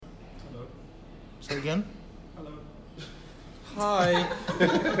Say again. Hello. Hi.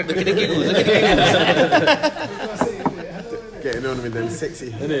 Look at the giggles. Getting on with them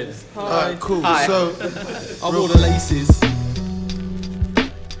sexy. It is. Hi. Alright, cool. Hi. So, I've all the laces.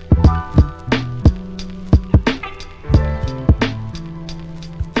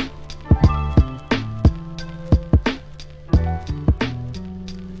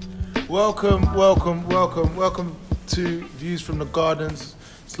 welcome to Views from the Gardens,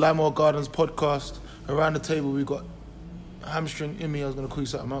 Slimore Gardens podcast. Around the table we've got Hamstring Imi. I was going to call you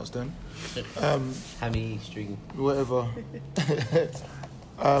something else then. Hammy string. Whatever.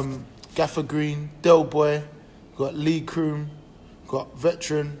 Gaffer Green, Del Boy, got Lee Kroom, got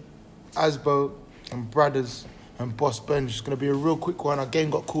Veteran, Asbo, and Brothers, and Boss Benj. It's going to be a real quick one. Our game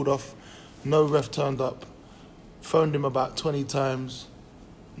got called off. No ref turned up. Phoned him about 20 times.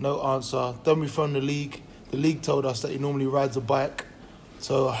 No answer. Then we phoned the league. The league told us that he normally rides a bike.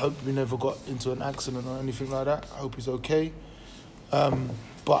 So I hope we never got into an accident or anything like that. I hope he's okay.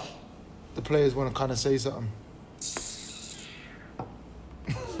 But the players want to kind of say something.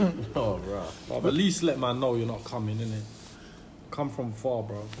 Oh, bro. But at least let man know you're not coming, innit? Come from far,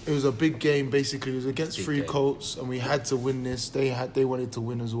 bro. It was a big game, basically. It was against Big three game. Colts, and we had to win this. They wanted to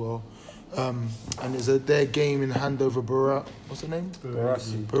win as well. And it's their game in hand over what's the name?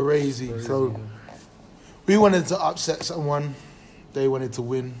 Baresi. So we wanted to upset someone. They wanted to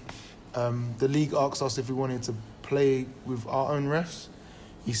win. The league asked us if we wanted to play with our own refs.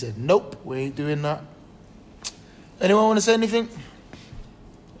 He said, nope, we ain't doing that. Anyone want to say anything?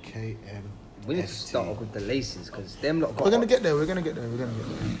 KM. We need to start off with the laces because them lot got. We're going to get there.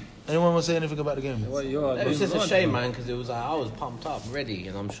 Anyone want to say anything about the game? Well, you're It was just a shame, man, because it was like I was pumped up, ready,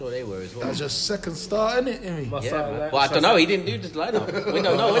 and I'm sure they were as well. That's your second start, innit, Imi? Yeah, man. Well, I don't know. He didn't do this lineup. We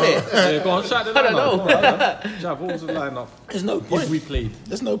don't know, innit? Yeah, go on, shout the I don't lineup. know. Jav, what was the lineup? There's no point. If we played.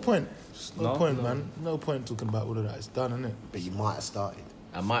 There's no point. There's no No? point, man. No point talking about all of that. It's done, innit? But you might have started.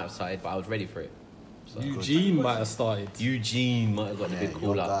 I might have started, but I was ready for it. So. Eugene might have started. Eugene might have got the big your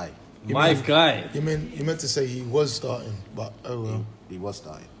call up. guy. My guy. You meant to say he was starting, but oh well. He was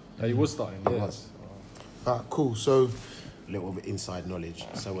starting. Yeah, he was starting. He Yeah. was. Alright, cool. So Little bit inside knowledge.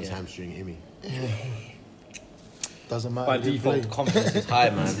 So was Yeah. Hamstring Imi. doesn't matter. By who default, played. Confidence is high,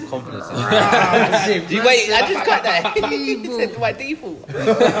 man. Confidence is high. Wait, I just got that. He said by default.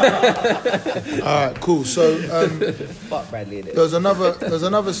 Alright, cool. So Fuck Bradley, innit? there's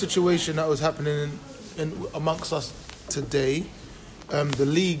another situation that was happening in amongst us today. The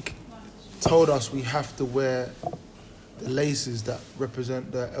league told us we have to wear the laces that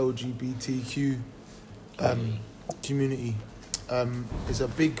represent the LGBTQ community. It's a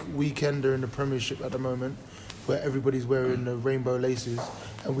big weekender in the Premiership at the moment where everybody's wearing the rainbow laces,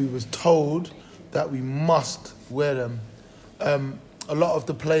 and we was told that we must wear them. A lot of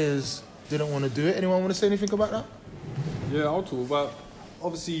the players didn't want to do it. Anyone want to say anything about that? Yeah, I'll talk about.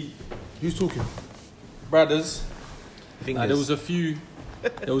 Obviously, Who's talking? brothers. Fingers. There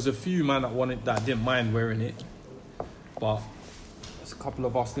was a few man that didn't mind wearing it, but there's a couple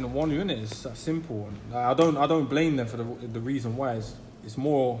of us didn't want to, innit? It's that simple. I don't blame them for the reason why. It's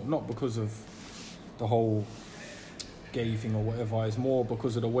more not because of the whole gay thing or whatever. It's more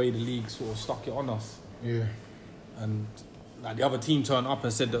because of the way the league sort of stuck it on us. Yeah. And like the other team turned up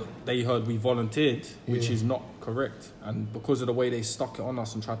and said that they heard we volunteered, which is not correct. And because of the way they stuck it on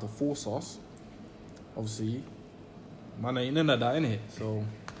us and tried to force us, obviously, man ain't none of that, innit? So,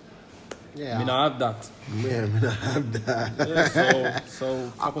 Yeah. I mean, I have that. Yeah, I mean, I have that. Yeah,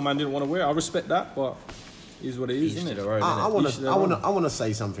 so a couple man didn't want to wear it. I respect that, but it is what it is, Each to isn't it? their own, I innit? want to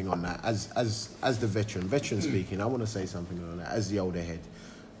say something on that as the veteran speaking. I want to say something on that as the older head,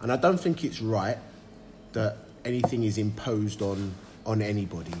 and I don't think it's right that anything is imposed on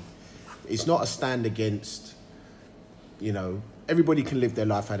anybody. It's not a stand against, everybody can live their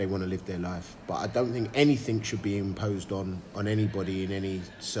life how they want to live their life, but I don't think anything should be imposed on anybody in any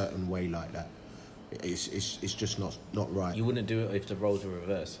certain way like that. It's just not right. You wouldn't do it if the roles were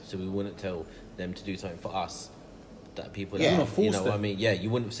reversed, so we wouldn't tell them to do something for us. That people, Yeah. that, You wouldn't you know force what I them. mean? Yeah, you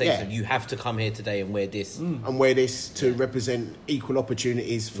wouldn't say Yeah. to them, you have to come here today and wear this. And wear this to represent equal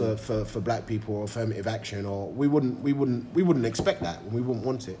opportunities for black people or affirmative action, or we wouldn't expect that, and we wouldn't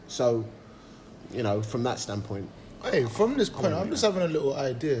want it. So, from that standpoint, Hey, from this point, I'm just having a little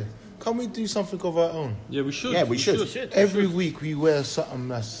idea. Can we do something of our own? Yeah, we should. Yeah, we should. Every week we wear something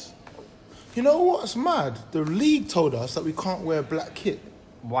that's... You know what's mad? The league told us that we can't wear black kit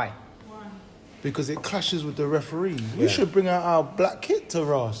Why? because it clashes with the referee. We should bring out our black kit to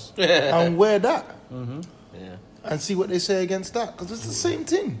Ross and wear that Yeah. and see what they say against that, because it's the same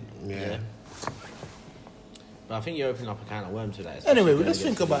thing. yeah. But I think you're opening up a can of worms with that. Anyway, let's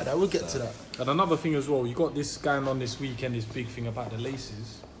think about that. We'll get to that. And another thing as well, you got this going on this weekend, this big thing about the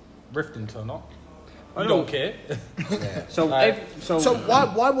laces. Ref didn't turn up. I don't care. So, So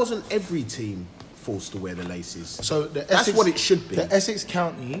why wasn't every team forced to wear the laces? So That's what it should be. The Essex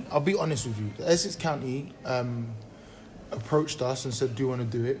County, I'll be honest with you. The Essex County approached us and said, "Do you want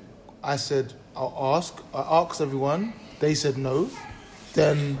to do it?" I said, "I'll ask." I asked everyone. They said no.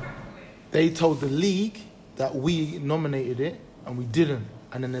 Then they told the league that we nominated it and we didn't.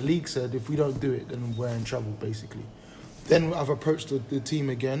 And then the league said, if we don't do it, then we're in trouble, basically. Then I've approached the team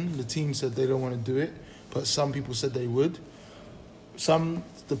again. The team said they don't want to do it, but some people said they would.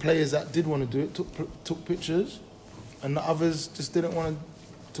 The players that did want to do it took pictures, and the others just didn't want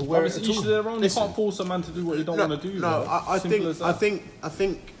to wear it at Each all. to their own. You can't force a man to do what he don't want to do. No, bro. I Simple as that.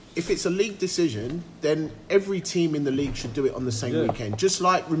 think if it's a league decision, then every team in the league should do it on the same weekend. Just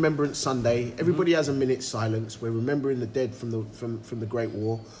like Remembrance Sunday, everybody has a minute's silence. We're remembering the dead from the Great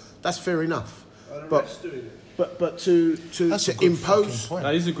War. That's fair enough. But to That's a good impose, fucking point.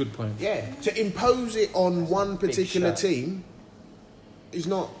 That is a good point. to impose it on one particular shot. team is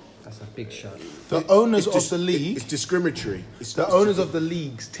not. that's a big shot. The owners It's of the league, It's discriminatory. the owners of the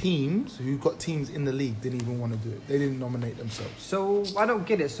league's teams, who've got teams in the league, didn't even want to do it. They didn't nominate themselves. So I don't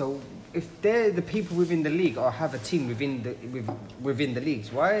get it. So if they're the people within the league or have a team within the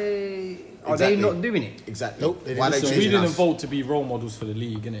leagues, why are they Exactly. not doing it? Exactly. Nope, they Why didn't. they So we choosing didn't us? vote to be role models for the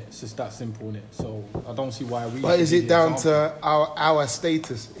league, innit? It's just that simple, innit? So I don't see why we. But is should it be the down example. to our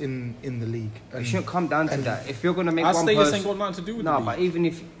status in the league? It shouldn't come down to that. If you're gonna make Our one status person, ain't got nothing to do with no, the league. but even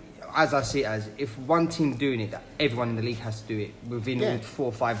if, as I see it as, if one team doing it, that everyone in the league has to do it within all 4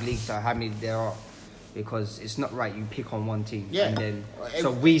 or 5 leagues or how many there are, because it's not right. You pick on one team, Yeah. and then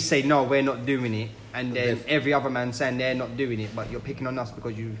so we say no, we're not doing it, and then every other man saying they're not doing it, but you're picking on us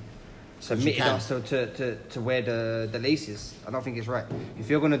because you submitted can. us to wear the laces. I don't think it's right. If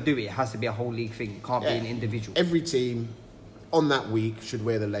you're gonna do it, it has to be a whole league thing. It can't be an individual. Every team on that week should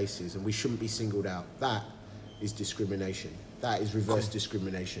wear the laces, and we shouldn't be singled out. That is discrimination. That is reverse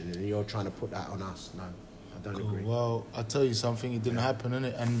discrimination, and you're trying to put that on us. No, I don't agree. Well, I'll tell you something. It didn't happen,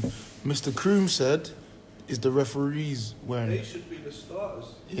 innit? And Mr. Kroom said, "Is the referees wearing They it?" should be the starters,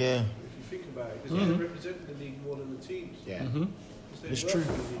 Yeah, if you think about it, because they represent the league more than the teams. Yeah, 'Cause they It's work true.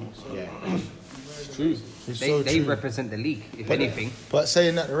 for the league, so yeah. It's true. it's They, so they true. represent the league, if anything. But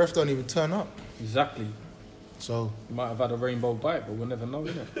saying that, the ref don't even turn up. Exactly. So You might have had a rainbow bite, but we'll never know,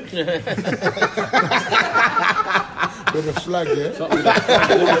 innit? with a flag, yeah.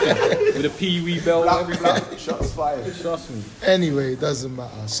 With a pee-wee bell and everything. Shots fired. Trust me. Anyway, it doesn't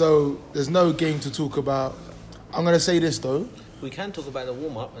matter. So there's no game to talk about. I'm gonna say this though. We can talk about the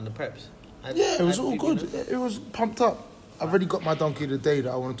warm up and the preps. Yeah, it was all good. It was pumped up. I've already got my donkey of the day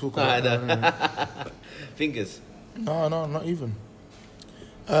that I want to talk about. I know. Anyway. Fingers. No, not even.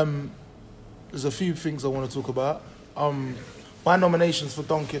 There's a few things I want to talk about. My nominations for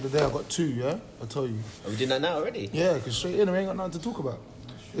donkey of the day, I got 2. Yeah, I'll tell you. Are we doing that now already? Yeah, because straight in, we ain't got nothing to talk about.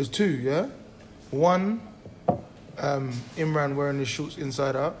 There's 2, yeah? 1, Imran wearing his shorts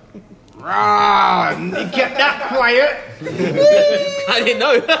inside out. Get that quiet. I didn't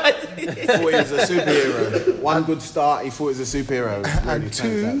know. He thought he was a superhero. One good start, he thought he was a superhero. Really And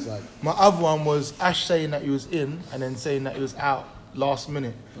turns 2, outside. my other one was Ash saying that he was in and then saying that he was out last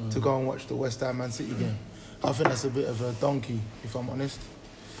minute to go and watch the West Ham Man City game. I think that's a bit of a donkey, if I'm honest.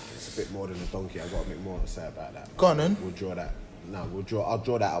 It's a bit more than a donkey. I've got a bit more to say about that. Go on then. We'll draw that. No, I'll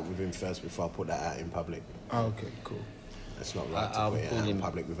draw that out with him first before I put that out in public. Oh, okay, cool. It's not right to I'll put it call out in him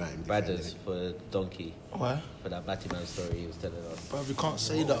public without him Bradders defending it. for Donkey, Why? for that Batman story he was telling us. But we can't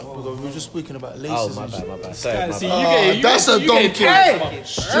say that because we were just speaking about laces. Oh, my and bad, shit. my bad. Sorry, my See, bad. you get that's a donkey.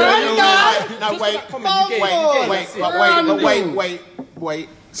 Wait.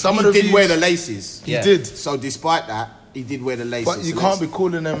 Some He of the did views- wear the laces. He Yeah. did, So despite that, he did wear the laces. but you So can't be let's-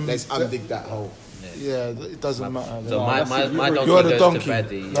 calling them. Let's undig that hole. Yeah, it doesn't matter. So No, my that's it. donkey You're the goes donkey. to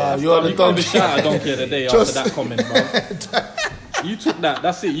Bradley. Nah, Yeah. you're the You can't donkey. be shout at donkey of the day Just- after that comment, bro. You took that.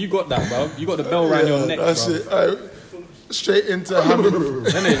 That's it. You got that, bro. You got the bell around your neck, That's bro. it. Straight into Hamid.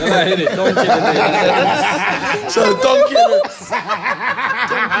 Innit? Hit it. Donkey of the day. So donkey.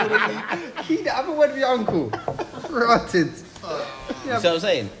 Keep the other word with your uncle. Rotted. You see what I'm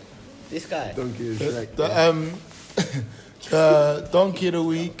saying? This guy. The donkey of the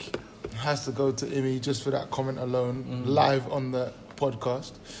week has to go to Imi just for that comment alone, live on the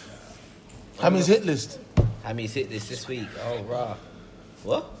podcast. Hamid's hit list. Hammy's hit this week. Oh, rah.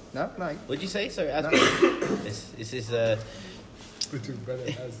 What? No, like What'd you say? Sorry, this is Between Ben and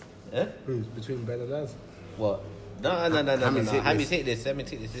Az. Huh? Who's between Ben and Az? What? No. Hammy's hit Hammy's hit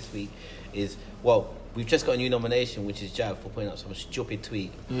list this week is, well, we've just got a new nomination, which is Jav for putting up some stupid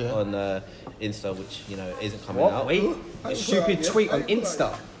tweet on Insta, which, you know, isn't coming out. Wait, a stupid tweet on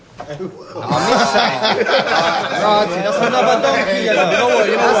Insta. I missed that. That's another donkey, you know.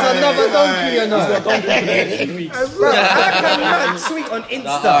 That's another donkey, you know. How can man tweet on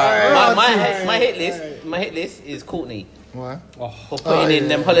Insta? My hit list is Courtney. Why? For putting in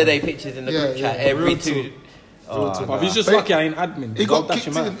them holiday pictures in the group chat every two. But he's just lucky I ain't admin. He got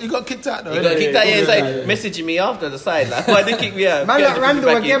kicked out though. He got kicked out, He's like messaging me after the side, like, why did they kick me out? Man, like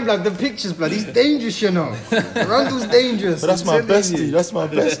Randall again, blood. The pictures, blood. He's dangerous, you know. Randall's dangerous. But that's my bestie. That's my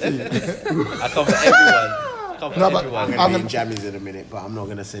bestie. I come for everyone. I'm going to be in jammies in a minute, but I'm not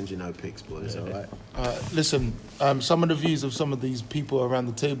going to send you no pics, boys, all right? Listen, some of the views of some of these people around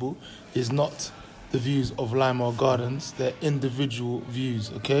the table is not the views of Limewell Gardens. They're individual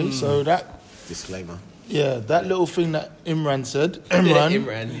views, okay? So that... Disclaimer. Yeah, that little thing that Imran said,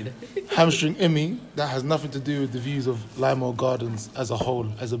 hamstring Immy, that has nothing to do with the views of Limewell Gardens as a whole,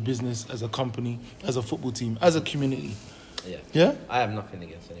 as a business, as a company, as a football team, as a community. Yeah? I have nothing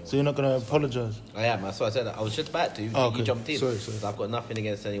against anyone. So you're not going to apologise? I am. That's what I said. I was just about to. Oh, okay. You jumped in. Sorry. I've got nothing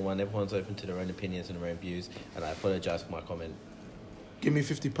against anyone. Everyone's open to their own opinions and their own views, and I apologise for my comment. Give me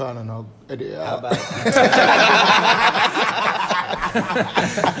 £50 and I'll edit it How out. about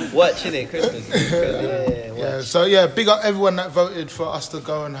watching it Christmas? So big up everyone that voted for us to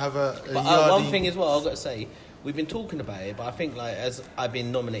go and have a yardie. One thing as well, I've got to say, we've been talking about it, but I think, like, as I've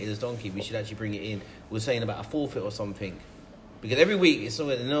been nominated as Donkey, we should actually bring it in. We're saying about a forfeit or something. Because every week it's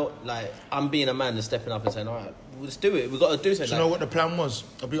something, like, I'm being a man and stepping up and saying, all right, let's do it. We've got to do something. Do you know what the plan was?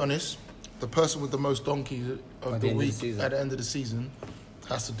 I'll be honest. The person with the most donkeys of the week at the end of the season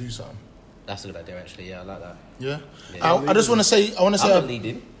has to do something. That's a good idea, actually. Yeah, I like that. Yeah. I just want to say. I'm not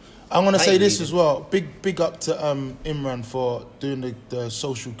leading. I want to say this as well. Big up to Imran for doing the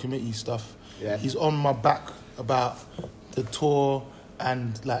social committee stuff. Yeah. He's on my back about the tour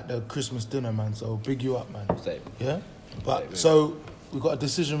and like the Christmas dinner, man. So big you up, man. Same. Yeah. But so we got a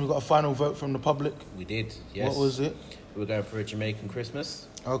decision. We got a final vote from the public. We did. Yes. What was it? We're going for a Jamaican Christmas.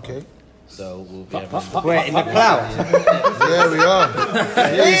 Okay. So we'll be having... Where, in the clouds? Yeah, we are.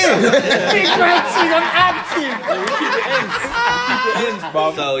 Big red team, I'm active.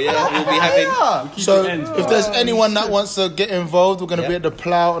 So yeah, we'll be having... So if there's anyone that wants to get involved, we're going to be at the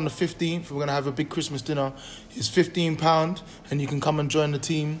Plough on the 15th. We're going to have a big Christmas dinner. It's £15 and you can come and join the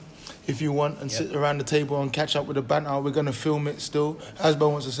team if you want and sit around the table and catch up with the banter. We're going to film it still.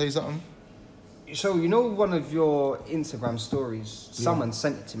 Asbo wants to say something. So, you know, one of your Instagram stories, someone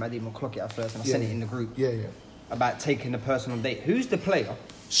sent it to me. I didn't even clock it at first, and I sent it in the group. Yeah. About taking a person on date. Who's the player?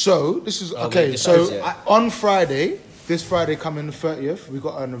 So this is on Friday, this Friday coming the 30th, we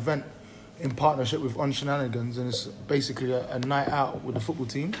got an event in partnership with On Shenanigans, and it's basically a night out with the football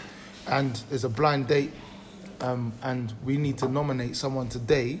team, and there's a blind date, and we need to nominate someone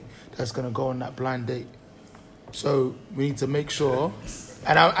today that's going to go on that blind date. So we need to make sure,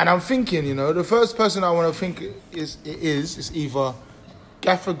 and I'm thinking, you know, the first person I want to think is either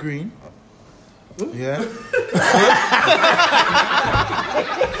Gaffer Green. Yeah.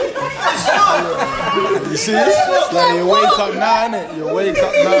 You see? It's like you wake up now, innit? You wake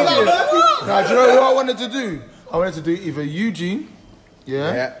up now. Now, do you know what I wanted to do? I wanted to do either Eugene,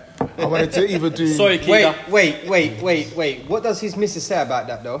 yeah. I wanted to either do... Sorry, Keita. Wait. What does his missus say about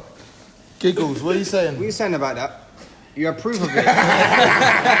that, though? Giggles, what are you saying? What are you saying about that? You approve of it?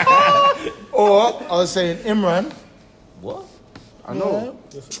 Or, I was saying Imran. What? I know.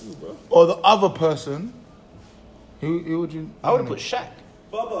 Or the other person. Who would you... I would have put Shaq.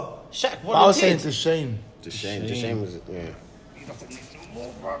 Bubba. Shaq volunteered. I was saying to Shane. Shane was, yeah.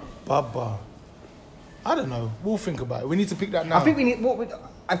 Baba. I don't know. We'll think about it. We need to pick that now. I think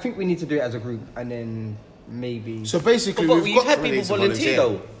we need to do it as a group, and then maybe... So basically, But we've you've got... had people volunteer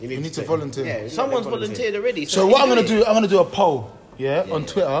though. We need to volunteer. Yeah, Someone's volunteered already. So what I'm going to do, I'm going to do a poll, on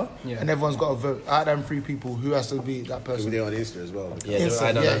Twitter, Yeah. and everyone's got to vote. Out of them 3 people, who has to be that We person? do it on Insta as well. Yeah, Instant,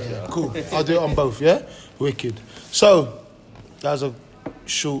 I don't know. yeah, cool. I'll do it on both, yeah? Wicked. So, that was a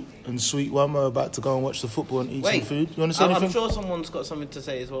short and sweet one. We're about to go and watch the football and eat some food. You want to say anything? I'm sure someone's got something to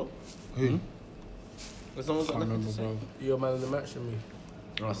say as well. Who? Has someone got nothing to say? You're man of the match than me.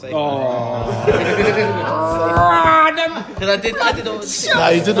 I'll say. Oh, Because I did all Nah,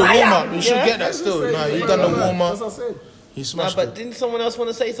 you did the warm-up. You should get that still. Nah, you done the warm-up. That's what I said. You Nah, smashed but it. didn't someone else want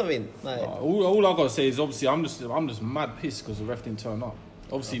to say something? Like, all I gotta say is obviously I'm just mad pissed because the ref didn't turn up.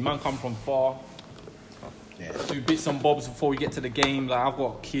 Obviously, man come from far. Do bits and bobs before we get to the game. Like I've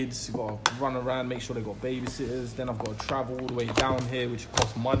got kids, got to run around, make sure they got babysitters. Then I've got to travel all the way down here, which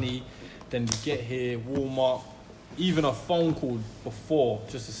costs money. Then we get here, warm up. even a phone call before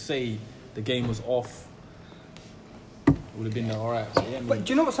just to say the game was off would have been alright. But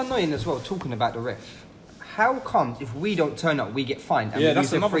do you know what's annoying as well? Talking about the ref, how comes if we don't turn up, we get fined and we that's lose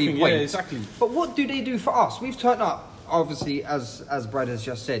the another 3 thing. points? Yeah, exactly. But what do they do for us? We've turned up, obviously, as Brad has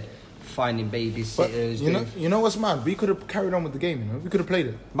just said, finding But babysitters. you know what's mad? We could have carried on with the game. You know, we could have played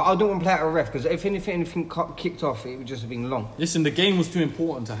it. But I don't want to play out a ref because if anything kicked off, it would just have been long. Listen, the game was too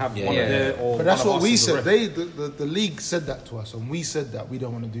important to have one yeah. there or But that's one of what us we as a said. ref. The league said that to us, and we said that we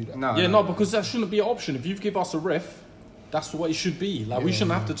don't want to do that. No, Because that shouldn't be an option. If you've given us a ref, that's what it should be. Like we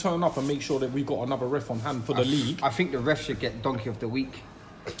shouldn't have to turn up and make sure that we got another ref on hand for the league. I think the ref should get donkey of the week.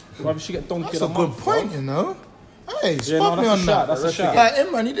 Why we should get donkey That's of a the good month, point, bruv. you know. Hey, Yeah, spot no, me that's on a that. shout, that's a shout. Like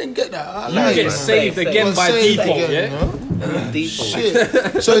him, man, he didn't get that. I You like get it, saved Safe. again man. by Saved default, again, yeah? you know? Default.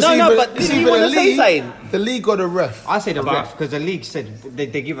 Shit. So it's No, either, but it's didn't you either wanna the say league, something? the league or the ref. I say the ref because the league said they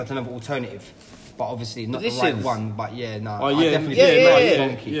give us another alternative, but obviously not the right Positions. one. But yeah, no, Oh, I yeah, definitely yeah, think no, it's yeah,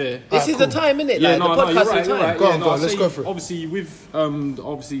 donkey. yeah. This is the time, innit? Yeah, Like, no, the no, you're podcast right, is you're time. right. Go Yeah, on, no, go on, I let's say, go for it. Obviously, with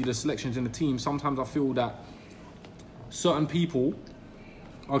obviously the selections in the team, sometimes I feel that certain people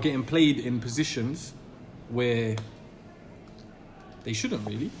are getting played in positions where they shouldn't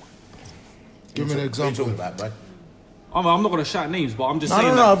really. Give me an What are you example. talking about, Brad? I'm not going to shout names, but I'm just No,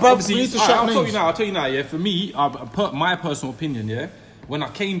 saying no, that. no, bruv, obviously, we need to alright, shout I'll tell names. you now, yeah. For me, my personal opinion, yeah. When I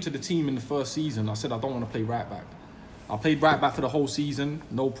came to the team in the first season, I said I don't want to play right back. I played right back for the whole season,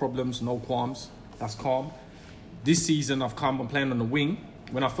 no problems, no qualms. That's calm. This season, I'm playing on the wing.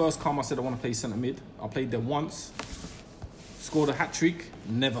 When I first come, I said I want to play centre mid. I played there once, scored a hat trick,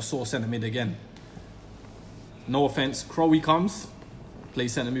 never saw centre mid again. No offense, Crowe comes,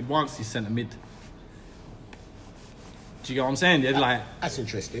 plays centre mid once, he's centre mid. Do you get what I'm saying? They're like, That's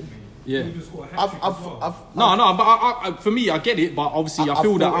interesting. yeah. I've No, but I, for me, I get it. But obviously, I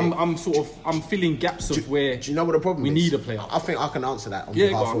feel that thought it. I'm filling gaps of where. Do you know what the problem we is? need a player. I think I can answer that on Yeah,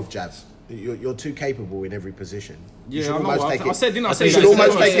 behalf go on. of Jazz. You're too capable in every position. You Yeah, should I know. almost I take it. said, didn't I say You that? should almost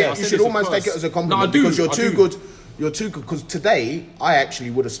I said take it. I it. said You should it's almost take it first. as a No, compliment I do, because you're I too do. good. You're too good. Because today I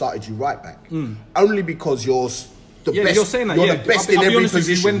actually would have started you right back, Hmm. only because you're the Yeah, best. you're saying that. You're yeah, the best I'll in be every honest with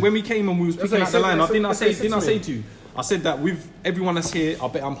you, position. when we came and we was picking what out he the said, line, that's didn't I what say? he said Didn't I to say me. to you? I said that with everyone that's here, I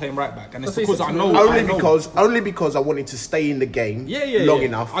bet I'm playing right back, and it's That's what because he I said to know. me. only because I wanted to stay in the game long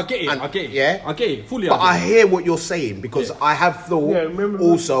enough. I get it. and- I get it. Yeah, I get it fully. But I get it. hear what you're saying because Yeah. I have thought Yeah, remember-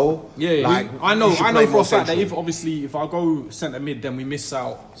 also. Yeah, like, I know. you should I play know for more a fact that central. if I go centre mid, then we miss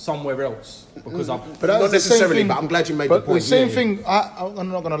out somewhere else because I. But that's Not the same necessarily, thing- but I'm glad you made but the point. the same Yeah. thing. I'm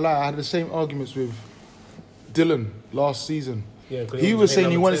not gonna lie. I had the same arguments with Dylan last season. Yeah, 'cause he he was was saying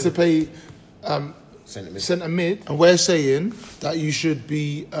he number wanted 10. to play Centre mid. centre mid, and we're saying that you should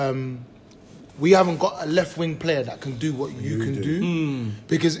be. We haven't got a left wing player that can do what you can do.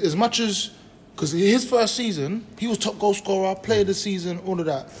 Because as much as, because his first season, he was top goal scorer, player of the season, all of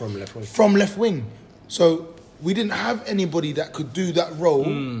that From left wing. From left wing, so we didn't have anybody that could do that role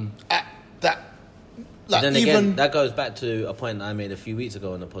at that. Like Then even again, that goes back to a point I made a few weeks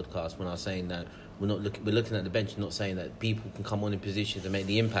ago on the podcast when I was saying that we're looking at the bench, not saying that people can come on in positions and make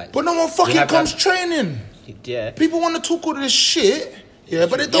the impact. but no one We fucking have comes that- training. Yeah. People want to talk all this shit, yeah,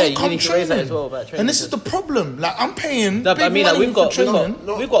 but they Yeah, don't you come need to raise that training. as well about training And this is the because- problem. Like I'm paying. No, but I big mean, like, money we've for got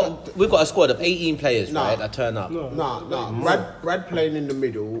training. we've got a squad of 18 players, No. right, that turn up. No. Brad playing in the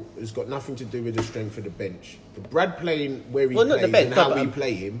middle has got nothing to do with the strength of the bench. The Brad playing where he Well, not plays the bench, and no, how but we I'm-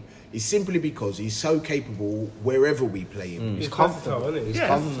 play him is simply because he's so capable wherever we play him. He's comfortable, isn't he? He's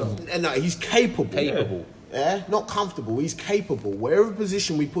comfortable. And he's capable. Capable. Yeah, not comfortable. He's capable. Wherever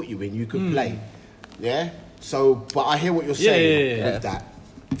position we put you in, you can play. Yeah. So, but I hear what you're saying yeah. with that.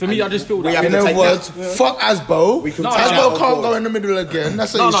 For me, I just feel We that. have In to other take words, fuck Asbo. We can No, take that Asbo on can't board. go in the middle again.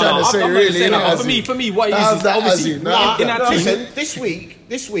 That's what No, he's no, trying no, to I'm say, not really. saying that. innit, For me, what it is How's is that, obviously Azzy? Nah, in our team. listen,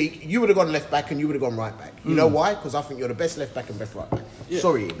 this week you would have gone left back and you would have gone right back. You know why? Because I think you're the best left back and best right back.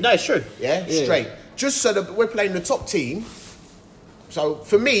 Sorry, Ian. No, it's true. Yeah, straight. Just so that we're playing the top team. So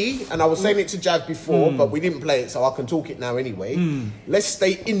for me, and I was saying it to Jav before, but we didn't play it, so I can talk it now anyway. Let's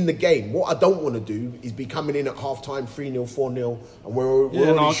stay in the game. What I don't want to do is be coming in at half time 3-0, 4-0, and we're already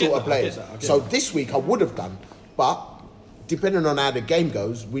no, I get short of that, I players. get that, I get So that. this week I would have done, but depending on how the game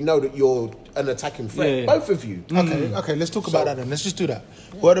goes, we know that you're an attacking threat, Yeah. both of you. Okay, let's talk about that then. Let's just do that.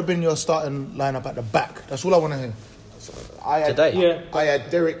 What would have been your starting lineup at the back? That's all I want to hear. I had, Today? Yeah. I had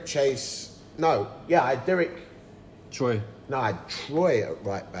Derek Chase. No, yeah, I had Derek. Troy. No, I had Troy at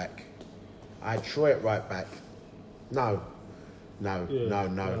right back. No.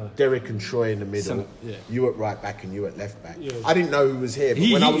 Derek and Troy in the middle. Centre, yeah. You at right back and you at left back. Yeah. I didn't know who was here, but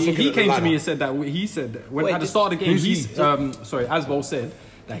when I was looking He at the came to me lineup- and said that he said when Wait, at the start of the game who's he? Asbo said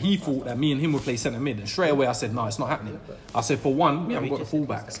that he thought that me and him would play centre mid, and straight away I said, no, it's not happening. I said, for one, we haven't got the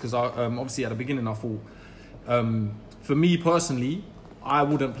fullbacks, because obviously at the beginning I thought, for me personally, I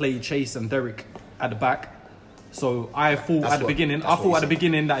wouldn't play Chase and Derek at the back. So I thought at the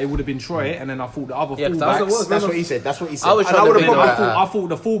beginning that it would have been Troy, and then I thought the other fullbacks. That's what he said. That's what he said. I thought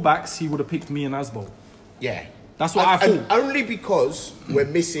the fullbacks he would have picked me and Asbo. Yeah. That's what I thought. And only because we're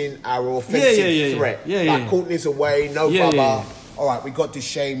missing our offensive threat. Like Courtney's away, no Bubba. All right, we got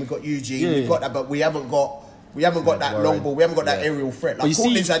Duchesne, we got Eugene, we've got that, but we haven't got that long ball, we haven't got that aerial threat. Like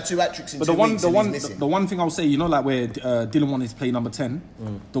Courtney's had 2 hat-tricks in 2 weeks and he's missing. The one thing I'll say, like where Dylan wanted to play number 10,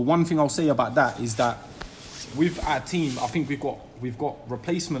 the one thing I'll say about that is that with our team, I think we've got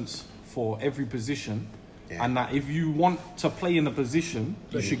replacements for every position. Yeah. And that if you want to play in a position,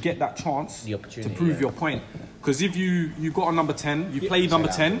 you should get that chance to prove your point. Because if you got a number 10, you play number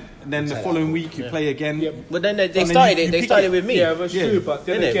 10, and then the following week you play again. Yeah. But then they started with me. Yeah, that's true. But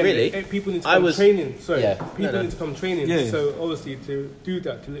then again, really? people need to come training. People need to come training. Yeah. So obviously to do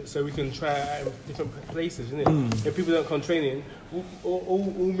that, so we can try out in different places, isn't it? If people don't come training, all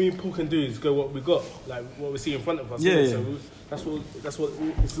me and Paul can do is go what we got, like what we see in front of us. Yeah. So that's what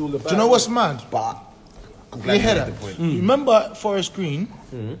it's all about. Do you know what's mad? But I'm You glad hear you made that? the point. You remember at Forest Green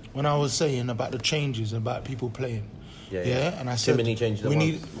when I was saying about the changes about people playing? Yeah. And I said many changes at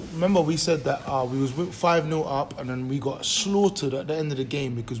once. Remember we said that we was 5-0 up and then we got slaughtered at the end of the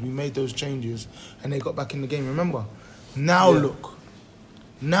game because we made those changes and they got back in the game. Remember? Now look,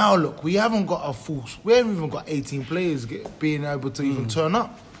 we haven't got we haven't even got 18 players being able to even turn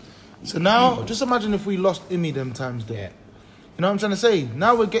up. So now, just imagine if we lost Imi them times there. Yeah. You know what I'm trying to say?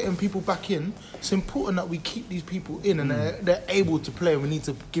 Now we're getting people back in. It's important that we keep these people in and they're able to play. We need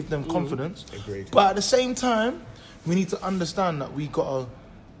to give them confidence. Agreed. But at the same time, we need to understand that we're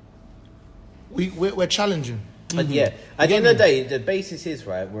challenging. At the end of the day, the basis is,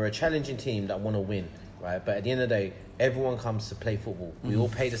 right, we're a challenging team that want to win, right? But at the end of the day, everyone comes to play football. We all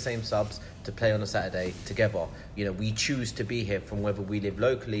pay the same subs to play on a Saturday together. We choose to be here from whether we live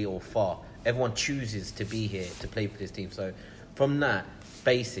locally or far. Everyone chooses to be here to play for this team. So from that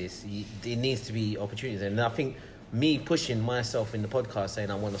basis, it needs to be opportunities. And I think me pushing myself in the podcast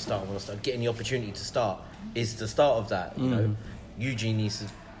saying I want to start, getting the opportunity to start is the start of that. Eugene needs to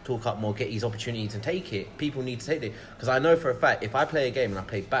talk up more, get his opportunities and take it. People need to take it. Because I know for a fact, if I play a game and I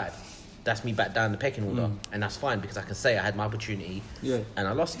play bad, that's me back down the pecking order. And that's fine because I can say I had my opportunity and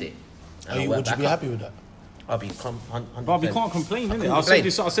I lost it. Would you be happy with that? I'll be 100%. But we can't complain, innit? I said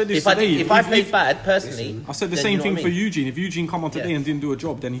this if today. If I played bad, personally... I said the same thing for Eugene. If Eugene come on today and didn't do a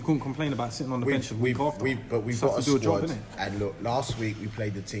job, then he couldn't complain about sitting on the bench the week after. But we've got a squad. And look, last week we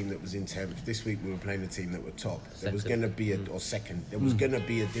played the team that was in 10th. This week we were playing the team that were top. There was going to be second. There was going to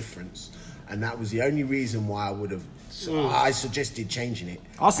be a difference. And that was the only reason why I suggested changing it.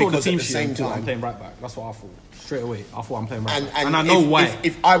 I saw the team at the same time I'm playing right back. That's what I thought. Straight away. I thought I'm playing right back. And I know why.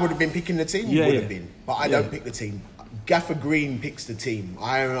 If I would have been picking the team, you would have been. But I don't pick the team. Gaffer Green picks the team.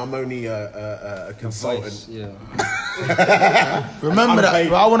 I'm only a consultant. Remember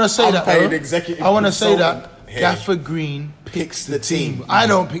that. I want to say that. Executive I want to say that Gaffer Green picks the team. I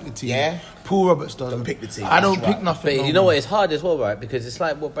don't pick the team. Yeah. Paul Roberts doesn't. Don't pick the team. I don't pick nothing. But you know what? It's hard as well, right? Because it's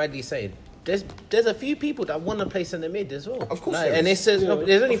like what Bradley's saying. There's a few people that want to play centre mid as well. Of course, and there's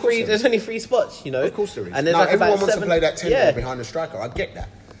only three. There's only 3 spots. Of course there is. And there's now, like everyone about wants 7, to play that 10 behind the striker. I get that.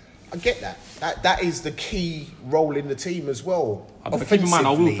 That is the key role in the team as well. But keep in mind,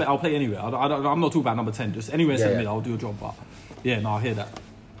 I'll play anywhere. I'm not talking about number 10. Just anywhere in centre mid, I'll do a job. But I hear that.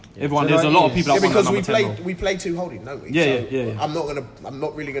 Everyone, there's a lot of people that want because number 10. we play two holding, don't we? Yeah. I'm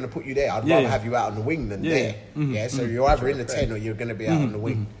not really gonna put you there. I'd rather have you out on the wing than there. So you're either in the 10 or you're gonna be out on the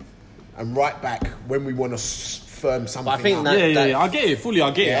wing. And right back when we want to firm something. But I think up. I get it fully. I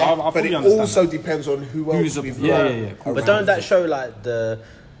get it. I but fully it understand also that. depends on who else we've got. But don't that show like the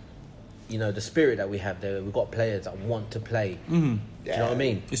spirit that we have there? We've got players that want to play. Do you know what I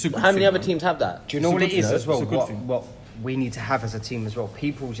mean? How many other teams have that? Do you know what it is as well? What we need to have as a team as well.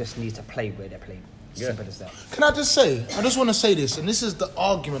 People just need to play where they're playing. Simple as that. Can I just say? I just want to say this, and this is the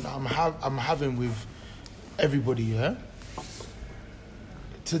argument I'm having with everybody. Yeah.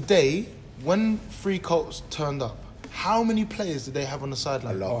 Today, when Free Colts turned up, how many players did they have on the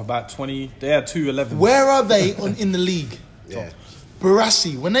sideline? About 20. They had 211. Where are they in the league? Yeah.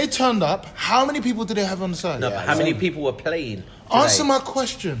 Barassi, when they turned up, how many people did they have on the side? No, but how many people were playing today? Answer my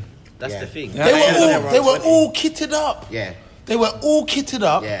question. That's the thing. They were all kitted up. Yeah. They were all kitted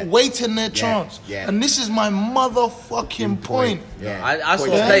up, waiting their Yeah. chance. Yeah. And this is my motherfucking point. Yeah. I saw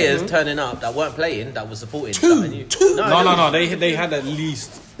players turning up that weren't playing, that were supporting. Two. No. They had at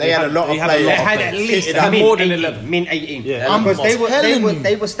least They had a lot of had players. They had at least It had more than 11. min 18. Yeah. Because I'm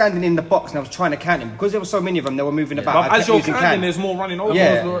they were standing in the box and I was trying to count them because there were so many of them. They were moving about. But I kept as you're losing counting, count. there's more running over.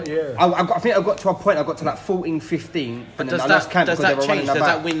 Yeah. I think I got to a point. I got to like 14, 15, But and then does I lost count that because they were running change? Does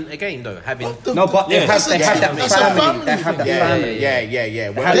about. that win a game though? Having No, but they have that That's a family. family They have that thing. family. Yeah.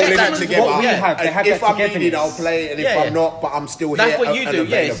 We're have all in that- it together. what we have, they And have if that I'm needed, togetherness. I'll play, and if Yeah, I'm not, but I'm still here. that's what you and do. Yeah.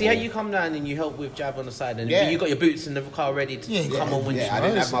 available. See how you come down and you help with Jav on the side, and Yeah. you got your boots in the car ready to come on when you. Yeah, I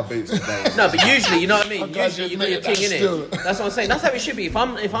didn't have my boots today. No, but usually, you know what I mean. I'm glad Usually, you you got your admitted thing that in it. still. That's what I'm saying. That's how it should be. If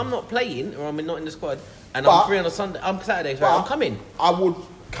I'm not playing or I'm not in the squad and But- I'm free on a Sunday, I'm Saturday, so I'm coming. I would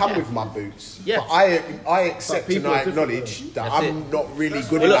come with my boots. Yeah. But I accept But and people are I acknowledge that That's I'm it. not really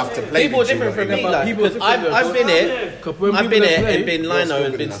good Well, enough look, to play people are with you, different from lot, me. you know? Like, people are because I've different, been yeah. here, Because when I've people been don't here play, and been you're lino still and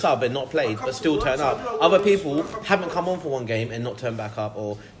good been enough. sub and not played, but still turn up. Other people haven't come on for one game and not turned back up,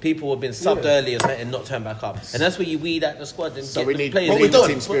 or people have been subbed earlier and not turned back up. And that's where you weed out the squad and So get we the need, players we we need in. the don't.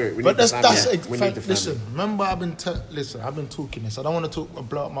 team spirit. We But need that's the family. that's We need the family. listen. Remember, I've been talking this. I don't want to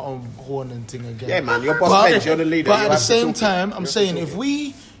blow up my own horn and thing again. Yeah, man, you're boss bench, you're the leader. But you at the have to same talk it. time, You I'm have to saying talk if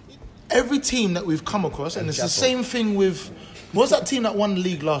it. every team that we've come across, and it's the Chapo. same thing with, what was that team that won the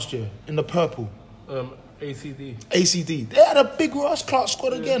league last year in the purple? ACD. ACD. They had a big Ross Clark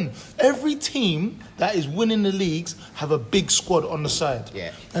squad again. Every team that is winning the leagues have a big squad on the side.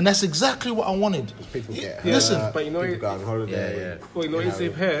 Yeah. And that's exactly what I wanted. People get Listen, hurt, but you know people it- go on holiday. Well, you know, it's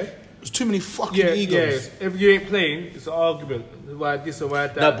in here. there's too many fucking Yeah, egos. If you ain't playing, it's an argument. Why this and why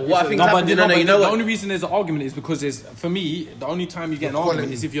that. No, but what I think No, happened, but, you know the what? only reason there's an argument is because there's, for me, the only time you get an Equality.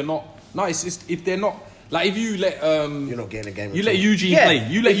 argument is if you're not. No, it's just if they're not. Like if you let You're not getting a game. you at let all. Eugene Yeah, play.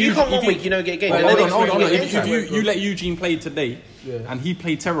 You let if you Eugene, come one week, you don't get a game. Wait, But the hold next on. week you If get a game. you let Eugene play today, and he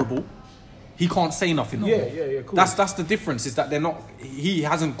played terrible, he can't say nothing. no Yeah, more. yeah, cool. That's the difference. Is that they're not. He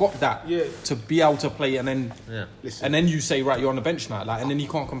hasn't got that to be able to play, and then Listen. and then you say right, you're on the bench now, like, and then he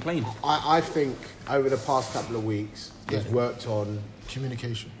can't complain. I think over the past couple of weeks, we've worked on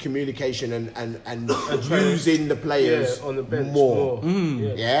communication and using the players on the bench more.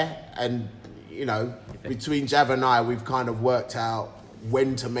 more. Yeah, and you know, between Jav and I, we've kind of worked out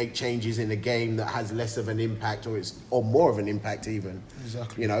when to make changes in a game that has less of an impact or more of an impact even.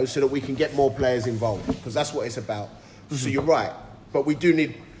 Exactly. You know, so that we can get more players involved because that's what it's about. So you're right, but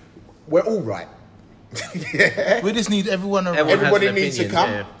we're all right. Yeah. We just need everyone around. Everyone has Everybody an needs to opinion,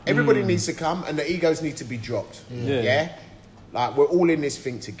 come. yeah. Everybody needs to come, and the egos need to be dropped. Yeah. Like we're all in this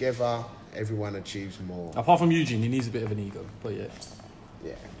thing together. Everyone achieves more. Apart from Eugene, he needs a bit of an ego, but yeah,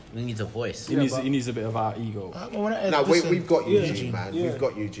 Yeah. He needs a voice. he needs a bit of our ego. No, we've got Eugene, man. Yeah. We've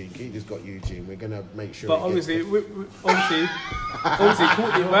got Eugene. Keita's got Eugene. We're gonna make sure. But he gets obviously,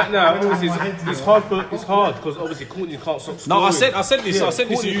 Courtney right now, obviously, it's hard because obviously Courtney can't stop No, I scoring. said this. Yeah, I said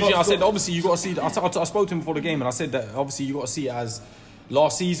this to Courtney Eugene. can't I said stop- obviously you got to see. I spoke to him before the game, and I said that obviously you got to see it as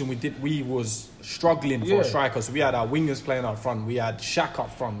last season we was struggling for a striker. So we had our wingers playing up front. We had Shaq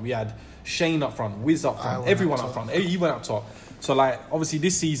up front. We had Shane up front. Wiz up front. Everyone up front. He went up top. So like obviously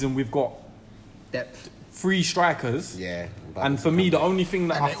this season we've got Depth. 3 strikers. Yeah. And for me, the only thing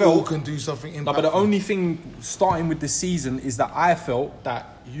that And I they all felt. can do something impactful. No, but the only thing starting with this season is that I felt that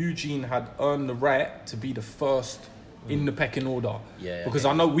Eugene had earned the right to be the first in the pecking order. Yeah. Because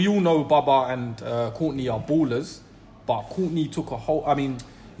I know we all know Baba and Courtney are ballers, but Courtney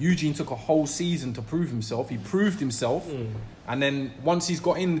Eugene took a whole season to prove himself. He proved himself, and then once he's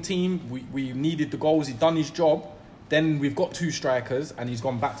got in the team, we needed the goals. He'd done his job. Then we've got 2 strikers, and he's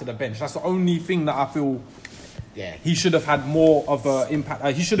gone back to the bench. That's the only thing that I feel. Yeah. He should have had more of an impact.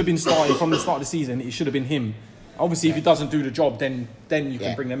 He should have been starting from the start of the season. It should have been him. Obviously, if he doesn't do the job, then you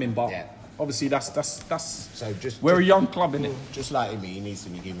can bring them in. But obviously, that's So we're a young club, innit? Just like him, he needs to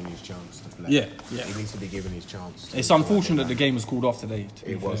be given his chance to play. Yeah. He needs to be given his chance. It's unfortunate the game was called off today.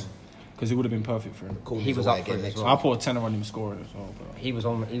 It was. Because it would have been perfect for him. He was up for it as well. I put a tenner on him scoring as well. But He was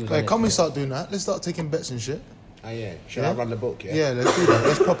on. Hey, on can we it. start doing that? Let's start taking bets and shit. Oh yeah. Should I run the book? Yeah. Yeah, let's do that.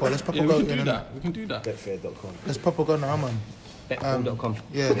 Let's proper yeah, go. we can do innit? that. We can do that. Betfair.com. Let's proper go now, man. Betpool.com.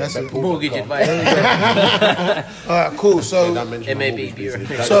 Yeah, that's it. Mortgage advice. All right, cool. So Don't mention It may my be mortgage business.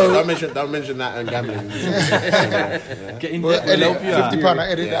 bureau. Don't mention that and gambling. Get in we'll there. We'll help edit you out. £50. I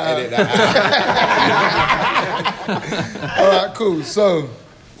edit that out. Edit that out. All right, cool. So,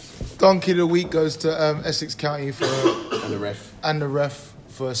 Donkey of the Week goes to Essex County for And the ref. and the ref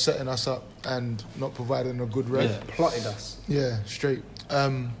for setting us up and not providing a good ref. Yeah. Plotted us. Yeah, straight.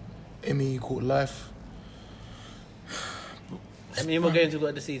 Emmy called life. How many more games we got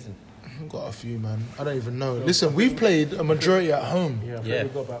of the season? Got a few, man. I don't even know. Listen, we've played a majority at home. Yeah, I think Yeah.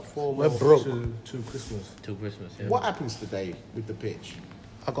 we've got about 4 We're more broke. to Christmas. Till Christmas, yeah. What happens today with the pitch?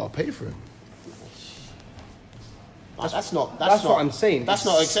 I gotta pay for it. That's not. That's what I'm saying. That's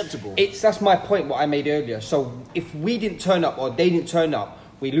not acceptable. That's my point. What I made earlier. So if we didn't turn up or they didn't turn up,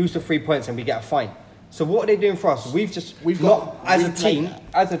 we lose the 3 points and we get a fine. So what are they doing for us? We've got as a team.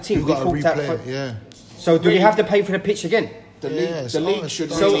 We've got to replay it, yeah. So do we have to pay for the pitch again? The league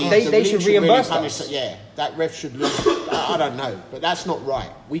should. So they should reimburse us. Yeah, that ref should lose. I don't know, but that's not right.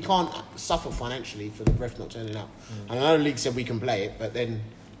 We can't suffer financially for the ref not turning up. And I know the league said we can play it, but then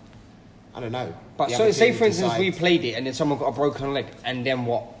I don't know. But so say for instance we played it and then someone got a broken leg, and then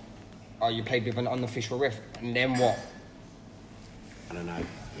what? Oh, you played with an unofficial ref, and then what? I don't know.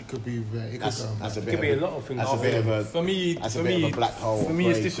 It could be. That's a bit. Could be a lot of things. That's a bit of a. For me, That's a bit of a black hole. For me,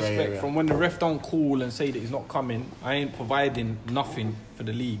 it's grey disrespect. area. From when the ref don't call and say that he's not coming, I ain't providing nothing for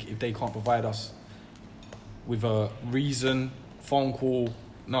the league if they can't provide us with a reason, phone call.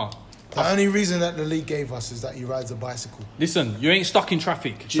 No. The only reason that the league gave us is that he rides a bicycle. Listen, you ain't stuck in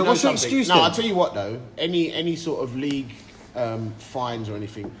traffic. Do you know what's your something? excuse No, then? I'll tell you what though. Any sort of league fines or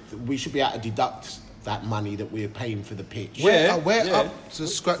anything, we should be able to deduct that money that we're paying for the pitch. We're up to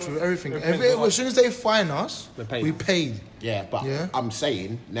scratch with everything. As soon as they fine us, we paid. Yeah, but Yeah. I'm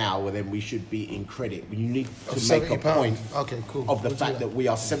saying now, well, then we should be in credit. You need to Of make a £70. point Okay, cool. of the We'll do fact that. that we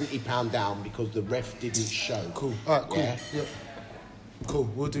are £70 down because the ref didn't show. Cool. All right, cool. Yeah? Yep. Cool,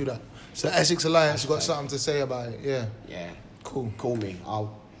 we'll do that. So Essex Alliance, got something to say about it? Yeah. Yeah. Cool. Call me. I'll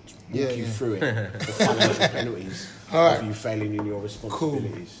walk Yeah, you yeah. through it. The financial penalties All right. of you failing in your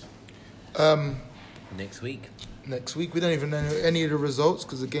responsibilities. Next week. Next week, we don't even know any of the results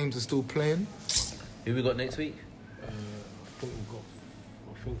because the games are still playing. Who we got next week? I think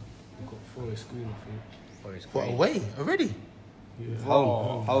we've got Forest Green. I think. Forest What, Green. away already?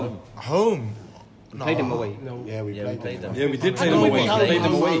 Home. Home. No. Played them away. No. Yeah, we Yeah, we played played them. them. Yeah, we did play I them know away. we Played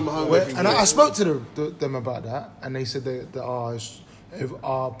them away. Where- and I spoke to them about that, and they said that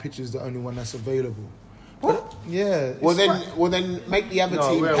our pitch is the only one that's available. What? Yeah. Well it's then make the other No,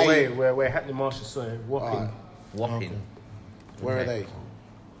 team we're pay. away. We're Hackney Marshall, sorry, Wapping. Wapping. Where are they?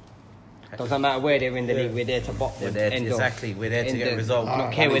 Doesn't matter where they're in the league, we're there to bop We're them. there to, End of. exactly. We're there to End get of. results. I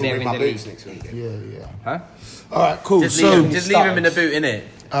don't care where they're in the league. Next week. Yeah. Huh? All right, cool. Just So, leave him in the boot, innit?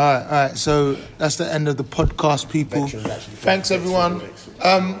 all right. So that's the end of the podcast, people. Veterans actually Thanks, played everyone. next week.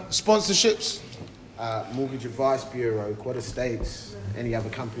 Sponsorships. Mortgage Advice Bureau, Quad Estates, any other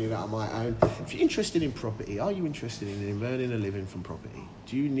company that I might own. If you're interested in property, are you interested in earning a living from property?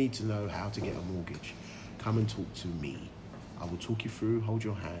 Do you need to know how to get a mortgage? Come and talk to me. I will talk you through, hold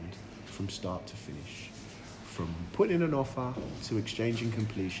your hand from start to finish. From putting in an offer to exchanging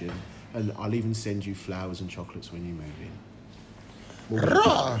completion, and I'll even send you flowers and chocolates when you move in.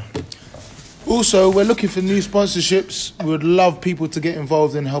 Rah. Also, we're looking for new sponsorships. We would love people to get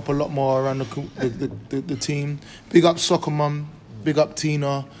involved and help a lot more around the team. Big up Soccer Mum, big up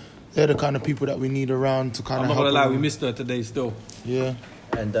Tina. They're the kind of people that we need around to kind I'm of not help. gonna lie, we around. missed her today still. Yeah.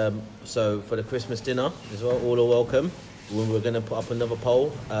 And so for the Christmas dinner as well, all are welcome. We're going to put up another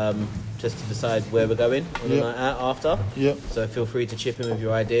poll just to decide where we're going on the Yep. night out after. Yep. So feel free to chip in with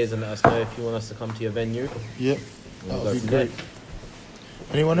your ideas and let us know if you want us to come to your venue. Yep. We'll That go would be from great. there.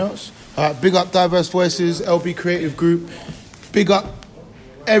 Anyone else? Big up Diverse Voices, LB Creative Group. Big up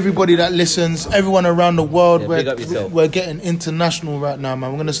everybody that listens, everyone around the world. Yeah, we're, big up yourself. we're getting international right now,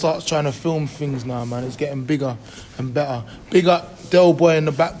 man. We're going to start trying to film things now, man. It's getting bigger and better. Big up Del Boy in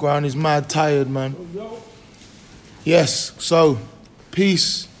the background. He's mad tired, man. Yes, so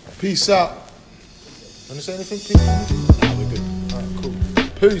peace. Peace out. Want to say anything, Pete? We're good. All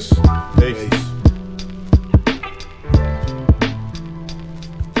right, cool. Peace. Peace.